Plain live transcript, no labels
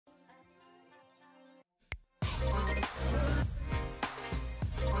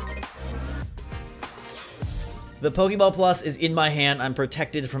The Pokeball Plus is in my hand. I'm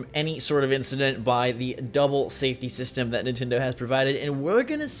protected from any sort of incident by the double safety system that Nintendo has provided, and we're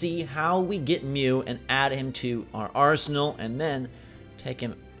gonna see how we get Mew and add him to our arsenal, and then take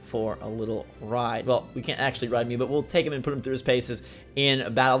him for a little ride. Well, we can't actually ride Mew, but we'll take him and put him through his paces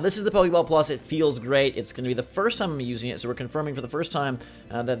in battle. This is the Pokeball Plus. It feels great. It's going to be the first time I'm using it, so we're confirming for the first time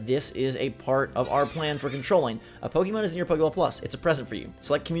that this is a part of our plan for controlling. A Pokemon is in your Pokeball Plus. It's a present for you.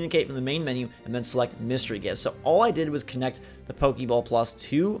 Select Communicate from the main menu, and then select Mystery Gifts. So all I did was connect the Pokeball Plus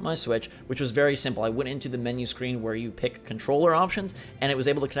to my Switch, which was very simple. I went into the menu screen where you pick controller options, and it was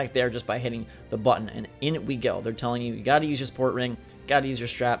able to connect there just by hitting the button, and in we go. They're telling you, you got to use your sport ring, got to use your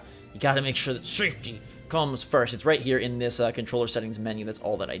strap, you got to make sure that safety comes first. It's right here in this controller settings menu. That's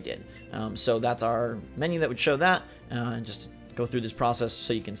all that I did. So that's our menu that would show that. And just go through this process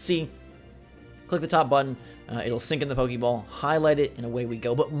so you can see. Click the top button. It'll sync in the Pokeball, highlight it, and away we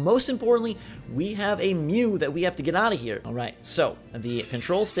go. But most importantly, we have a Mew that we have to get out of here. All right, so the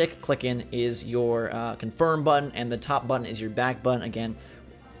control stick click in is your confirm button, and the top button is your back button. Again,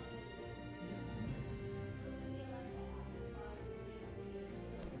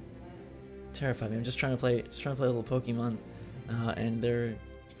 terrified me. I'm just trying to play a little Pokemon, and they're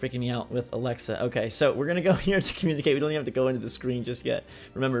freaking me out with Alexa. Okay, so we're gonna go here to communicate. We don't even have to go into the screen just yet.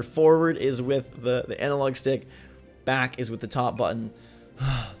 Remember, forward is with the analog stick, back is with the top button.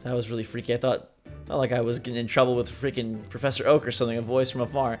 That was really freaky. I thought like I was getting in trouble with freaking Professor Oak or something, a voice from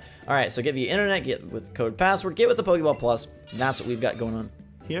afar. All right, so get via internet, get with code password, get with the Pokeball Plus. That's what we've got going on.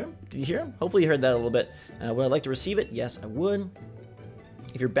 Hear him? Did you hear him? Hopefully you heard that a little bit. Would I like to receive it? Yes, I would.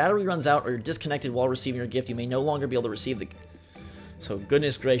 If your battery runs out or you're disconnected while receiving your gift, you may no longer be able to receive the gift. So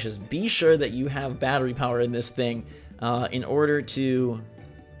goodness gracious, be sure that you have battery power in this thing in order to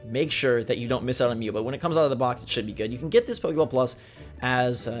make sure that you don't miss out on Mew. But when it comes out of the box, it should be good. You can get this Pokeball Plus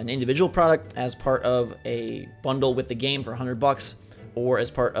as an individual product, as part of a bundle with the game for 100 bucks, or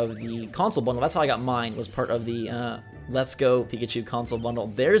as part of the console bundle. That's how I got mine, was part of the Let's Go Pikachu console bundle.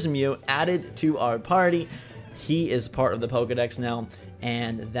 There's Mew added to our party. He is part of the Pokedex now,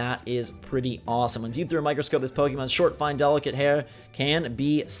 and that is pretty awesome. When viewed through a microscope, this Pokemon's short, fine, delicate hair can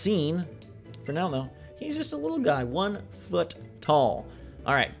be seen. For now, though, he's just a little guy, 1 foot tall.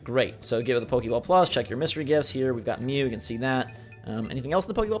 All right, great. So give it the Pokeball Plus. Check your mystery gifts here. We've got Mew. You can see that. Anything else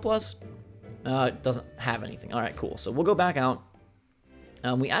in the Pokeball Plus? It doesn't have anything. All right, cool. So we'll go back out.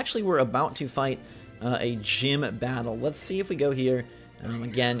 We actually were about to fight a gym battle. Let's see if we go here.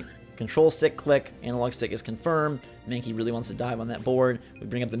 Again, control stick click, analog stick is confirmed. Mankey really wants to dive on that board. We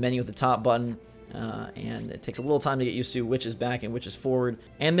bring up the menu with the top button, and it takes a little time to get used to which is back and which is forward.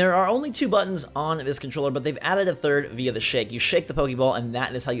 And there are only 2 buttons on this controller, but they've added a third via the shake. You shake the Pokeball, and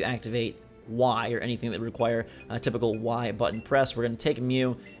that is how you activate Y, or anything that would require a typical Y button press. We're going to take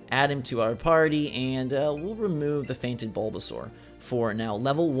Mew, add him to our party, and we'll remove the fainted Bulbasaur for now.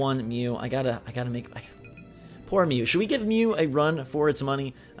 Level 1 Mew. I gotta make... Poor Mew. Should we give Mew a run for its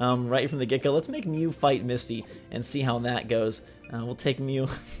money right from the get-go? Let's make Mew fight Misty and see how that goes. We'll take Mew.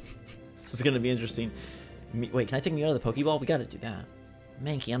 This is going to be interesting. Wait, can I take Mew out of the Pokeball? We got to do that.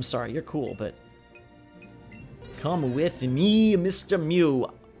 Mankey, I'm sorry. You're cool, but... Come with me, Mr.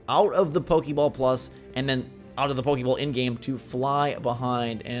 Mew. Out of the Pokeball Plus, and then out of the Pokeball in-game to fly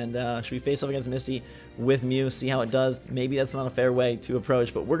behind. And should we face off against Misty with Mew, see how it does? Maybe that's not a fair way to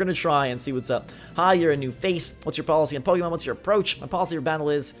approach, but we're going to try and see what's up. Hi, you're a new face. What's your policy on Pokemon? What's your approach? My policy for battle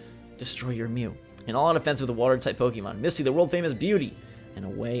is destroy your Mew. And all-out offense with the water-type Pokemon. Misty, the world-famous beauty. And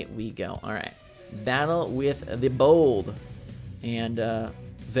away we go. All right. Battle with the bold and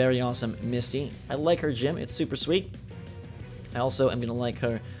very awesome Misty. I like her gym. It's super sweet. I also am going to like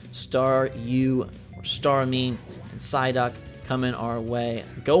her Staryu, or Starmie, and Psyduck coming our way.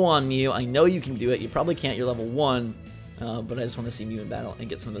 Go on, Mew. I know you can do it. You probably can't. You're level 1. But I just want to see Mew in battle and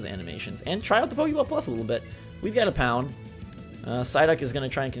get some of those animations. And try out the Pokeball Plus a little bit. We've got a pound. Psyduck is going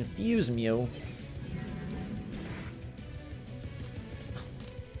to try and confuse Mew.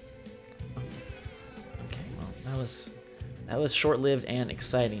 Okay, well, that was short-lived and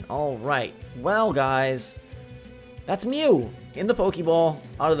exciting. All right. Well, guys, that's Mew in the Pokeball,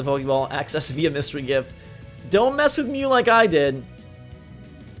 out of the Pokeball, access via mystery gift. Don't mess with Mew like I did.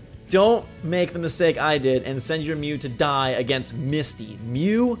 Don't make the mistake I did and send your Mew to die against Misty.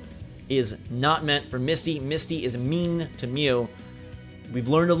 Mew is not meant for Misty. Misty is mean to Mew. We've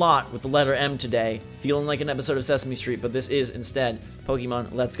learned a lot with the letter M today, feeling like an episode of Sesame Street, but this is instead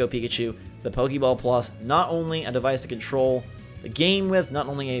Pokemon Let's Go Pikachu, the Pokeball Plus. Not only a device to control the game with, not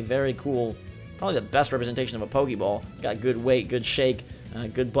only a very cool, probably the best representation of a Pokeball. It's got good weight, good shake,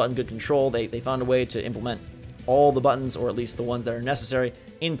 good button, good control. They found a way to implement all the buttons, or at least the ones that are necessary,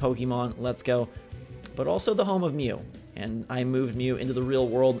 in Pokemon Let's Go. but also the home of Mew. And I moved Mew into the real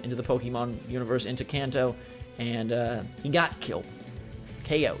world, into the Pokemon universe, into Kanto, and he got killed,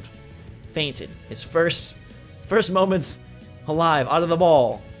 KO'd, fainted. His first moments alive, out of the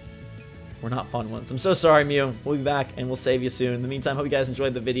ball, were not fun ones. I'm so sorry, Mew. We'll be back, and we'll save you soon. In the meantime, hope you guys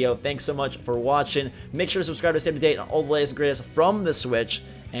enjoyed the video. Thanks so much for watching. Make sure to subscribe to stay up to date on all the latest and greatest from the Switch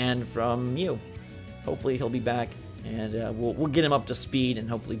and from Mew. Hopefully, he'll be back, and we'll get him up to speed and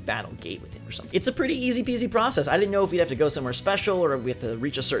hopefully battle gate with him or something. It's a pretty easy peasy process. I didn't know if we'd have to go somewhere special or if we have to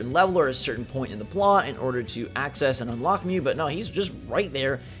reach a certain level or a certain point in the plot in order to access and unlock Mew, but no, he's just right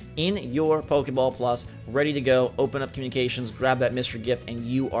there in your Pokeball Plus, ready to go. Open up communications, grab that mystery gift, and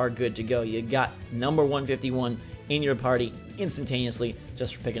you are good to go. You got number 151 in your party instantaneously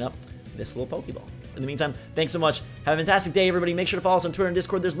just for picking up this little Pokeball. In the meantime, thanks so much. Have a fantastic day, everybody. Make sure to follow us on Twitter and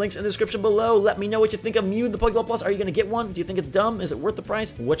Discord. There's links in the description below. Let me know what you think of Mew, the Pokeball Plus. Are you going to get one? Do you think it's dumb? Is it worth the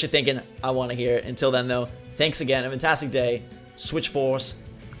price? What you thinking? I want to hear it. Until then, though, thanks again. Have a fantastic day. SwitchForce